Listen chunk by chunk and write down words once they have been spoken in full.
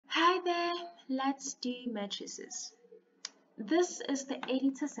Let's do matrices. This is the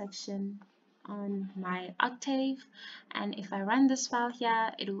editor section on my Octave, and if I run this file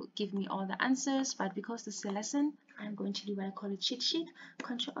here, it will give me all the answers, but because this is a lesson, I'm going to do what I call a cheat sheet.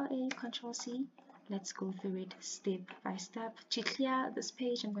 Ctrl-A, Ctrl-C. Let's go through it step by step. To clear this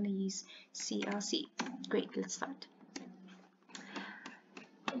page, I'm going to use CLC. Great, let's start.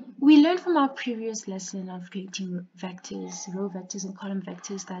 We learned from our previous lesson of creating vectors, row vectors and column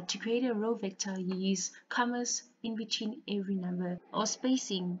vectors, that to create a row vector you use commas in between every number, or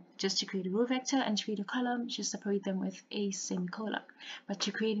spacing just to create a row vector, and to create a column just separate them with a semicolon. But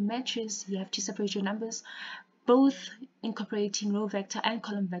to create a matrix you have to separate your numbers, both incorporating row vector and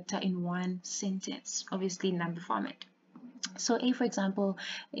column vector in one sentence, obviously number format. So A, for example,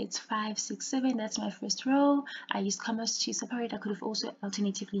 it's 5, 6, 7. That's my first row. I used commas to separate. I could have also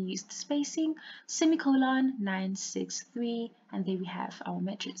alternatively used spacing, semicolon, 9, 6, 3, and there we have our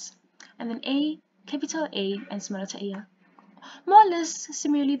matrix. And then A, capital A and small letter A are more or less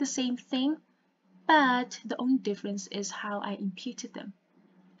similarly the same thing, but the only difference is how I imputed them.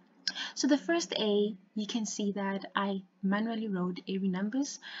 So the first A, you can see that I manually wrote every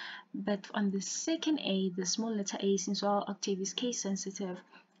numbers, but on the second A, the small letter A, since all Octave is case sensitive,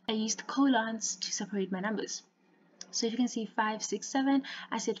 I used colons to separate my numbers. So if you can see 5, 6, 7,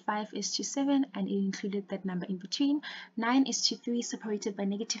 I said 5 is to 7 and it included that number in between. 9 is to 3 separated by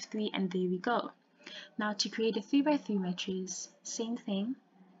 -3, and there we go. Now to create a 3 by 3 matrix, same thing,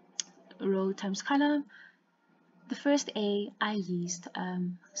 row times column. The first A I used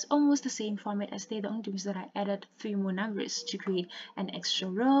it's almost the same format as there. The only difference is that I added 3 more numbers to create an extra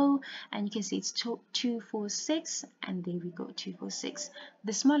row, and you can see it's 2, 4, 6, and there we go, 2, 4, 6.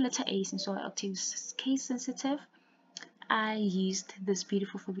 The small letter A, since all Octave is case sensitive, I used this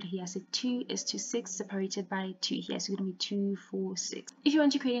beautiful formula here. I said 2 is to 6 separated by 2 here, so it's going to be 2, 4, 6. If you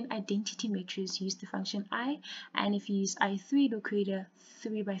want to create an identity matrix, use the function I, and if you use I3, it will create a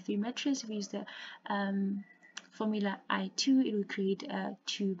 3 by 3 matrix. If you use the formula I2, it will create a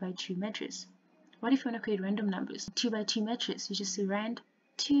 2 by 2 matrix. What if you want to create random numbers? 2 by 2 matrix, you just say rand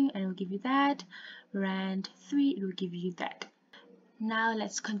 2 and it will give you that, rand 3, it will give you that. Now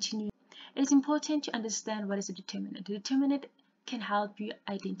let's continue. It is important to understand what is a determinant. The determinant can help you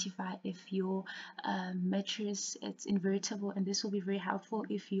identify if your matrix is invertible, and this will be very helpful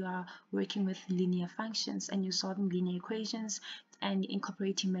if you are working with linear functions and you're solving linear equations and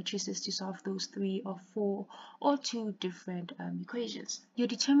incorporating matrices to solve those 3 or 4 or 2 different equations. Your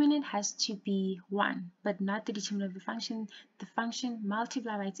determinant has to be 1, but not the determinant of the function. The function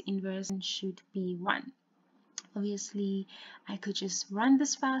multiplied by its inverse should be 1. Obviously, I could just run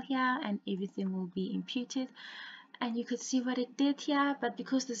this file here and everything will be imputed, and you could see what it did here, but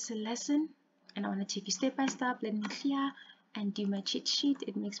because this is a lesson and I want to take you step by step, let me clear and do my cheat sheet.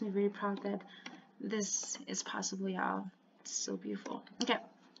 It makes me very proud that this is possible, y'all. It's so beautiful. Okay,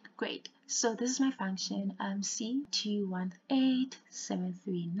 great. So this is my function, C218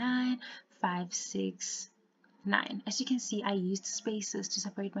 739 569. As you can see, I used spaces to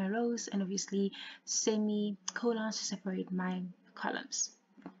separate my rows and obviously semicolons to separate my columns.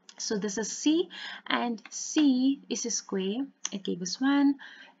 So this is C, and C is a square. It gave us 1.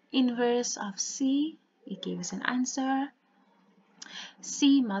 Inverse of C, it gave us an answer.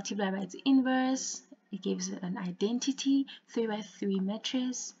 C multiplied by its inverse, it gives an identity, 3 by 3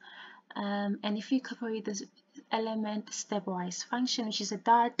 matrix. And if you incorporate this element stepwise function, which is a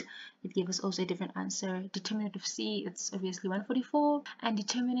dot, it gives us also a different answer. Determinant of C, it's obviously 144, and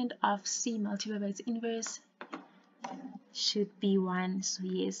determinant of C multiplied by its inverse should be 1. So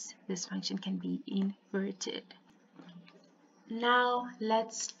yes, this function can be inverted. Now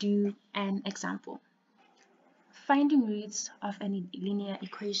let's do an example. Finding roots of any linear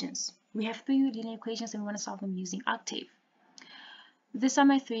equations. We have 3 linear equations and we want to solve them using Octave. These are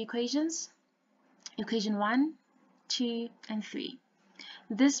my 3 equations. Equation 1, 2, and 3.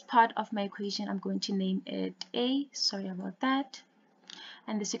 This part of my equation, I'm going to name it A. Sorry about that.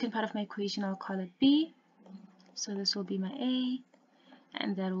 And the second part of my equation, I'll call it B. So this will be my A,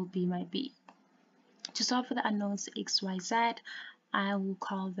 and that will be my B. To solve for the unknowns X, Y, Z, I will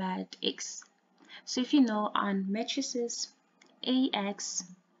call that X. So if you know, on matrices, AX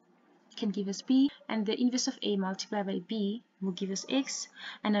can give us B, and the inverse of A multiplied by B will give us X,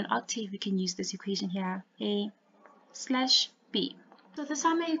 and on Octave we can use this equation here, A/B. So these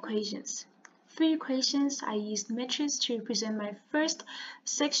are my equations. 3 equations. I used matrices to represent my first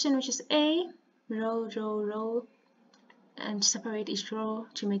section, which is A, row, row, row, and separate each row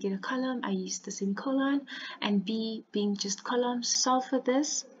to make it a column. I used the semicolon, and B being just columns. Solve for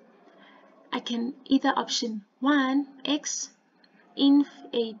this. I can either option 1, X, inf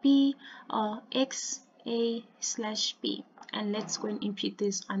ab or x a slash b, and let's go and input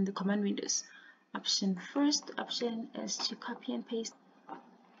this on the command windows. First option is to copy and paste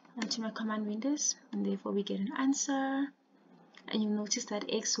onto my command windows, and therefore we get an answer. And you'll notice that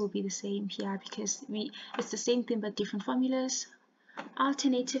x will be the same here because it's the same thing but different formulas.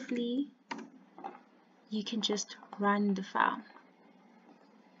 Alternatively, you can just run the file.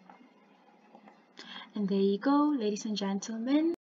 And there you go, ladies and gentlemen.